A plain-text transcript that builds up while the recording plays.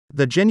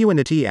The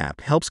Genuiniti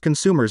app helps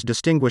consumers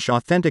distinguish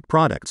authentic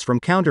products from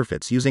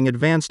counterfeits using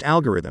advanced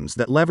algorithms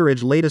that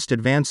leverage latest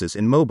advances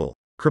in mobile,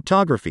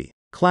 cryptography,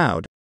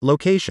 cloud,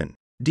 location,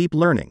 deep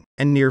learning,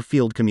 and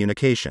near-field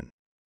communication.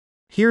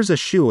 Here's a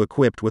shoe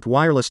equipped with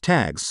wireless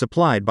tags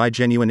supplied by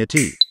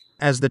Genuiniti.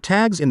 As the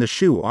tags in the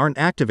shoe aren't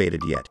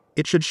activated yet,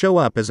 it should show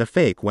up as a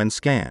fake when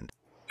scanned.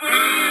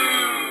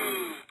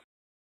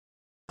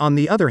 On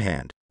the other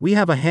hand, we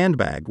have a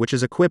handbag which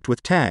is equipped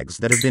with tags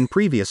that have been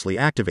previously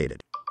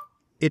activated.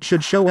 It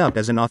should show up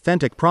as an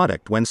authentic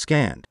product when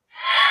scanned.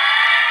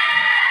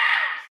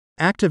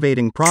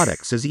 Activating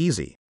products is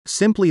easy.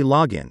 Simply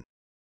log in.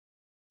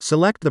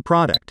 Select the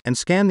product and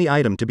scan the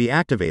item to be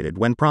activated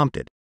when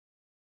prompted.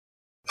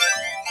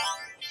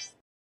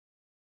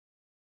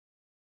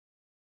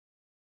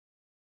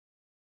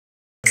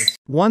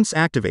 Once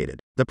activated,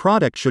 the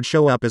product should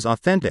show up as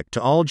authentic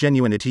to all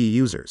Genuiniti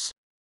users.